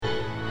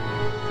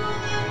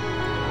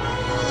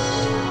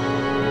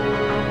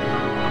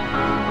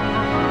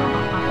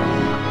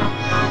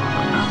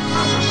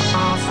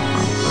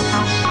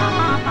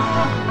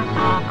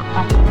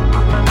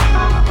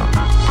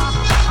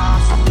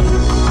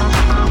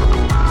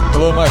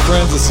Hello, my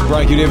friends. This is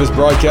Brian Q. Davis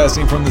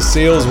broadcasting from the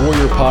Sales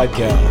Warrior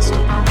Podcast.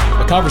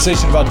 A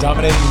conversation about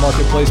dominating the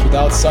marketplace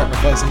without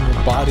sacrificing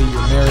your body,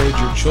 your marriage,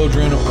 your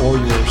children, or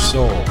your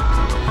soul.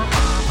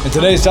 And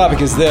today's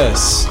topic is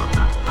this: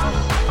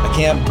 I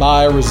can't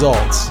buy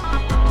results.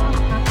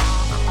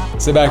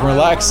 Sit back and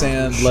relax,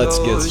 and let's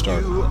get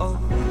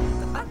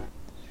started.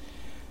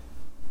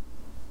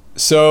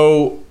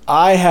 So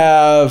I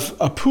have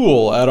a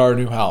pool at our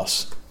new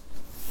house.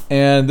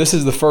 And this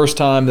is the first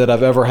time that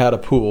I've ever had a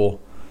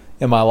pool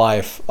in my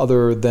life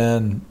other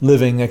than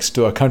living next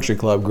to a country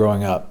club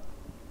growing up.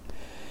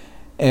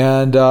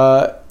 And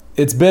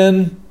it's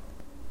been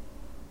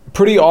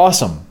pretty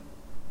awesome.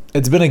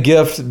 It's been a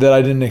gift that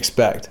I didn't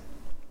expect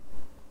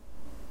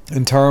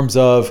in terms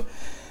of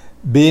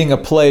being a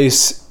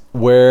place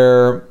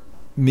where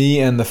me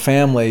and the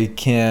family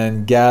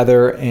can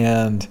gather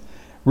and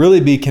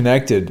really be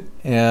connected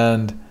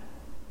and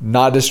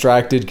not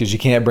distracted, because you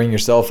can't bring your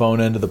cell phone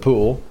into the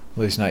pool,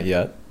 at least not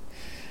yet.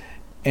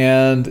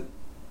 And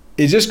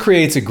it just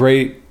creates a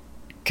great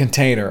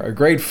container, a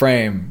great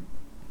frame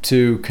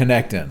to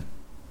connect in.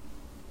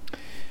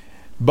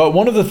 But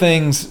one of the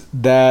things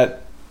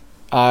that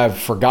I've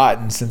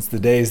forgotten since the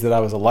days that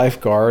I was a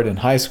lifeguard in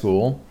high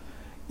school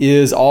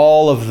is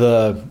all of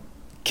the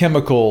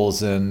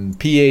chemicals and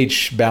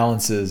pH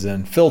balances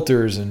and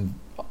filters and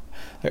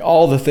like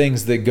all the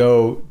things that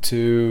go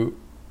to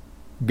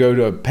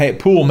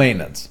pool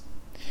maintenance.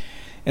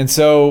 And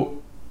so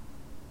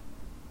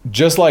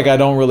just like I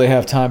don't really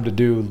have time to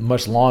do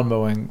much lawn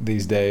mowing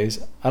these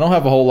days, I don't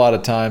have a whole lot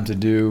of time to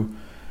do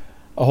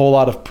a whole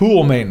lot of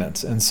pool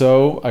maintenance. And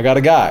so I got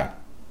a guy.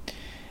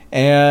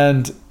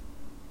 And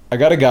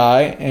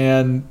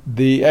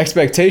the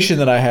expectation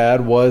that I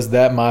had was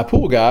that my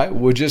pool guy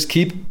would just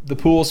keep the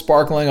pool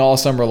sparkling all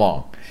summer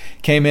long.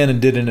 Came in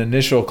and did an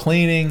initial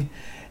cleaning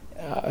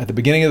at the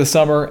beginning of the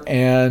summer,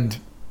 and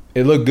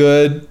it looked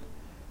good.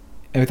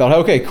 And we thought,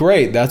 okay,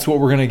 great. That's what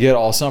we're going to get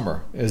all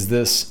summer, is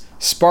this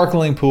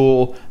sparkling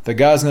pool. The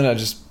guy's going to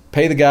just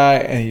pay the guy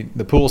and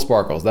the pool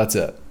sparkles. That's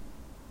it.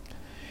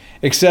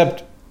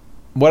 Except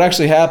what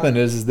actually happened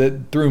is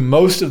that through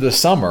most of the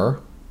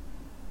summer,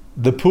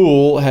 the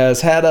pool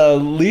has had at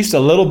least a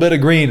little bit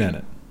of green in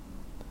it.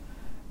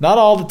 Not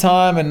all the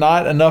time and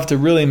not enough to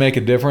really make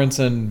a difference.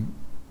 And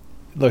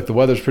look, the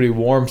weather's pretty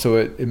warm, so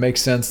it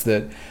makes sense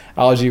that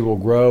algae will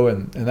grow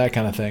and that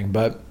kind of thing.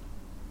 But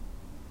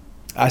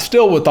I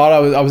still thought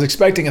I was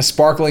expecting a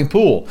sparkling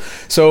pool.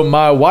 So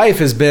my wife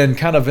has been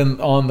kind of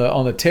on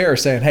the tear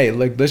saying, hey,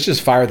 let's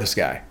just fire this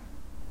guy.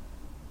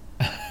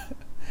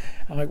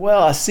 I'm like,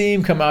 well, I see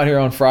him come out here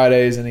on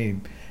Fridays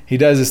and he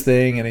does this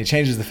thing and he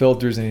changes the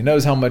filters and he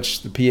knows how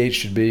much the pH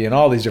should be and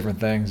all these different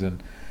things.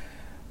 And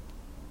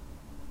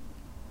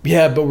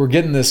yeah, but we're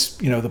getting this,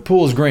 the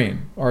pool is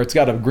green, or it's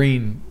got a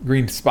green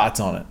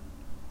spots on it.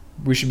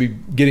 We should be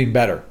getting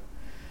better.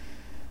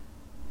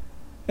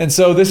 And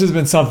so this has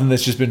been something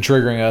that's just been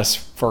triggering us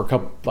for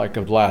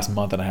the last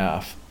month and a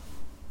half.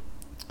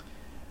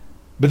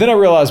 But then I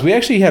realized we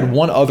actually had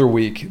one other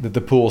week that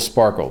the pool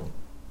sparkled.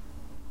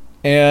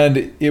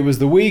 And it was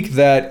the week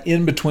that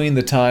in between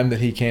the time that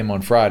he came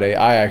on Friday,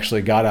 I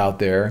actually got out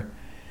there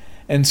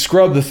and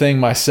scrubbed the thing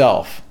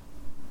myself.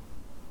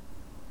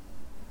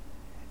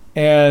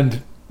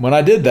 And when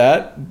I did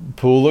that, the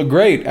pool looked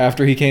great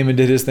after he came and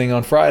did his thing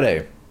on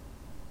Friday.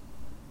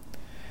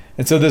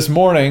 And so this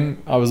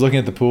morning, I was looking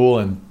at the pool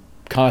and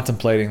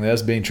contemplating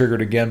this, being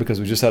triggered again because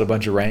we just had a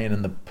bunch of rain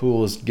and the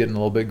pool is getting a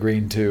little bit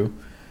green too.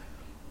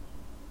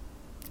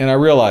 And I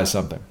realized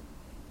something.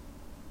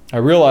 I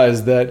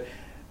realized that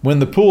when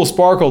the pool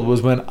sparkled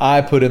was when I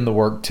put in the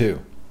work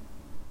too.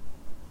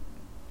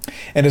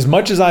 And as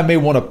much as I may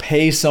want to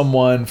pay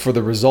someone for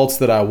the results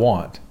that I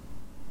want,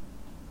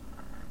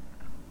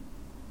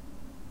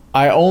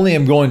 I only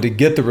am going to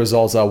get the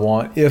results I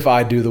want if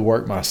I do the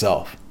work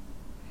myself.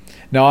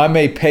 Now, I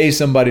may pay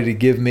somebody to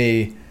give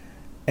me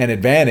an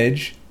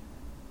advantage,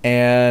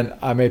 and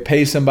I may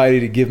pay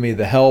somebody to give me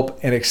the help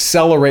and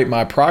accelerate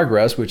my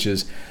progress, which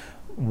is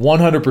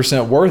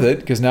 100% worth it,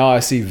 because now I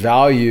see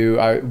value.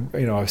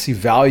 I see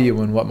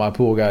value in what my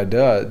pool guy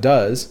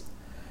does.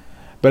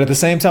 But at the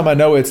same time, I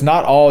know it's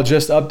not all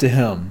just up to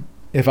him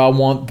if I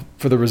want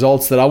for the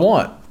results that I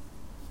want.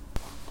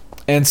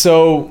 And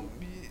so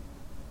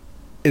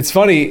it's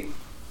funny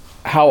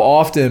how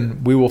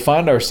often we will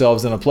find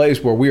ourselves in a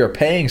place where we are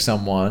paying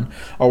someone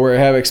or we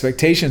have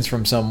expectations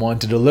from someone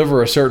to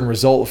deliver a certain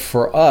result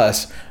for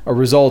us, a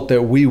result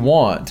that we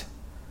want,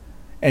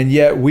 and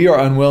yet we are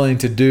unwilling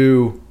to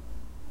do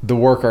the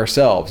work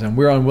ourselves, and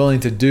we're unwilling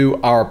to do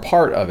our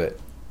part of it,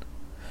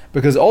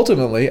 because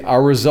ultimately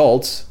our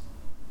results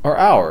are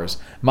ours.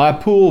 My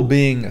pool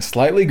being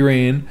slightly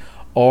green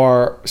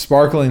or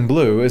sparkling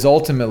blue is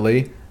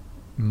ultimately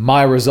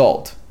my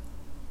result.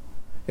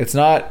 It's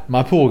not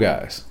my pool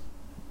guy's.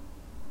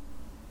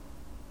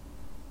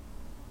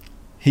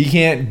 He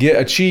can't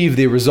achieve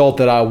the result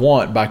that I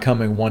want by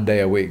coming one day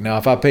a week. Now,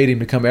 if I paid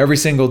him to come every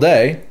single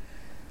day,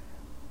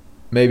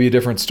 maybe a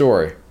different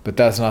story, but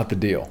that's not the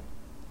deal.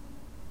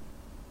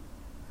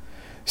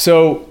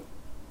 So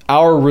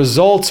our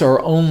results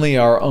are only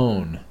our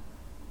own.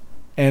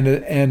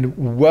 And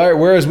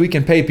whereas we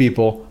can pay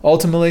people,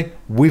 ultimately,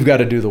 we've got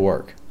to do the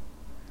work.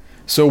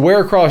 So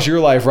where across your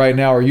life right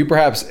now are you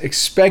perhaps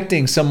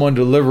expecting someone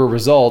to deliver a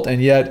result,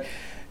 and yet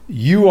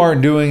you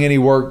aren't doing any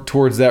work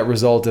towards that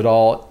result at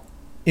all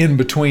in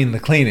between the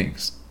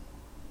cleanings,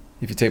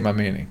 if you take my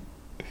meaning?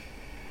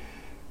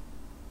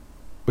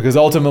 Because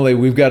ultimately,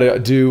 we've got to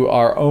do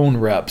our own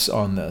reps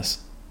on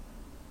this.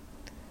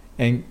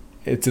 And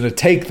it's going to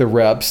take the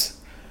reps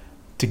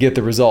to get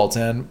the results.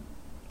 And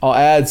I'll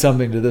add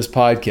something to this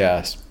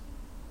podcast,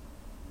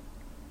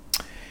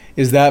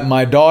 is that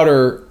my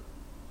daughter,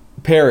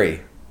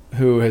 Perry,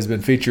 who has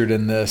been featured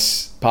in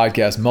this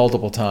podcast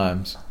multiple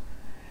times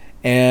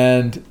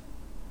and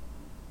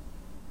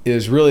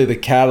was really the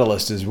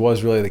catalyst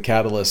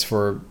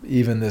for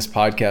even this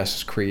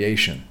podcast's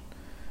creation.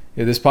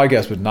 This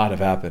podcast would not have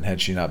happened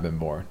had she not been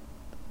born.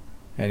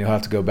 And you'll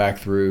have to go back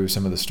through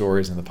some of the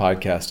stories in the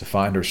podcast to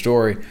find her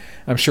story.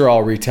 I'm sure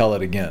I'll retell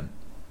it again.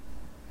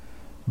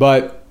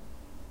 But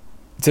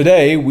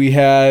today we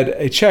had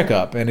a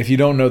checkup, and if you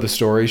don't know the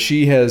story,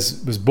 she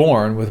was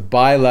born with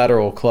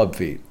bilateral club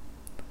feet.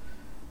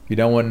 If you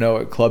don't want to know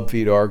what club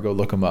feet are, go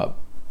look them up.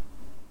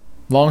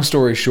 Long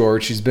story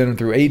short, she's been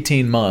through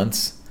 18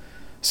 months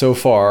so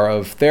far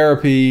of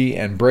therapy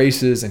and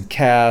braces and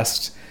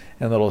casts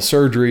and little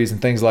surgeries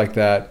and things like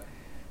that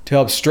to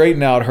help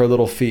straighten out her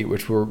little feet,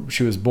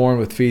 she was born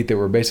with feet that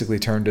were basically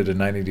turned at a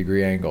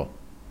 90-degree angle.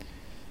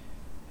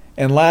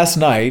 And last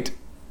night,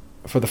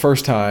 for the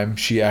first time,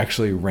 she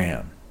actually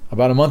ran.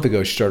 About a month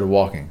ago, she started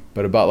walking,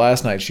 but about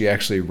last night, she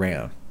actually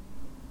ran.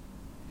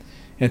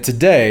 And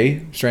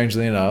today,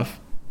 strangely enough,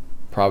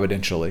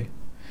 providentially,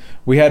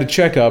 we had a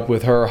checkup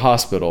with her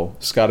hospital,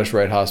 Scottish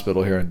Rite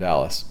Hospital here in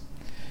Dallas.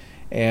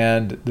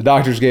 And the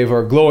doctors gave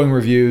her glowing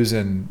reviews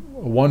and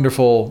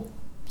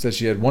said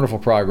she had wonderful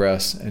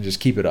progress and just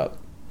keep it up.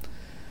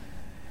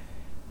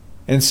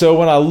 And so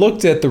when I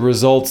looked at the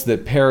results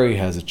that Perry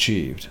has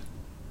achieved,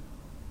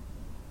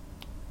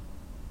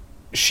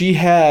 she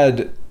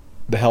had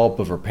the help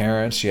of her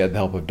parents, she had the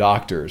help of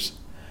doctors,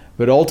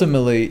 but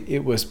ultimately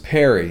it was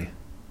Perry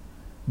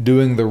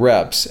doing the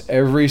reps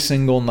every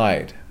single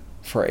night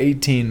for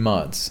 18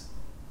 months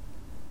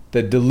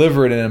that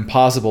delivered an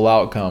impossible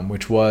outcome,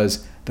 which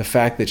was the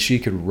fact that she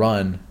could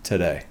run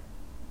today.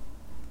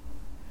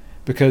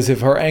 Because if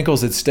her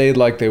ankles had stayed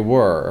like they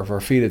were, or if her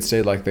feet had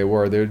stayed like they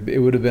were, it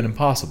would have been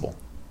impossible.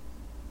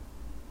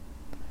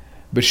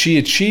 But she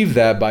achieved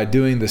that by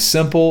doing the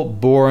simple,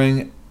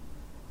 boring,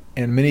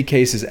 in many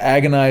cases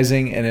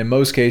agonizing, and in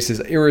most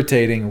cases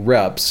irritating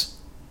reps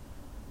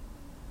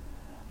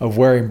of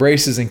wearing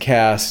braces and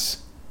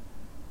casts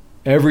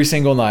every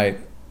single night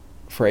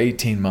for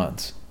 18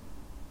 months.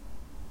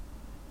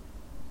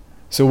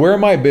 So where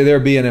might there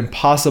be an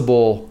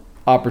impossible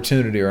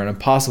opportunity or an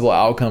impossible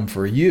outcome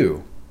for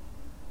you?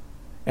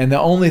 And the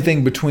only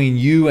thing between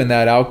you and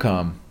that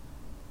outcome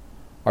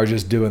are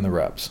just doing the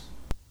reps.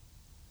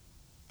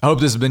 I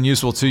hope this has been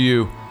useful to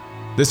you.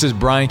 This is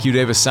Brian Q.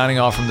 Davis signing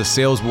off from the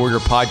Sales Warrior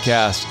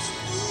Podcast.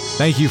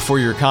 Thank you for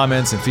your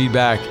comments and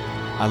feedback.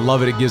 I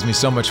love it. It gives me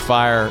so much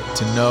fire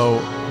to know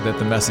that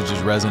the message is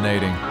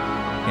resonating.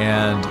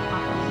 And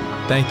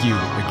thank you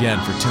again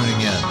for tuning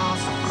in.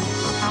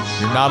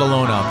 You're not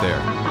alone out there.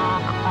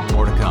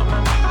 More to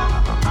come.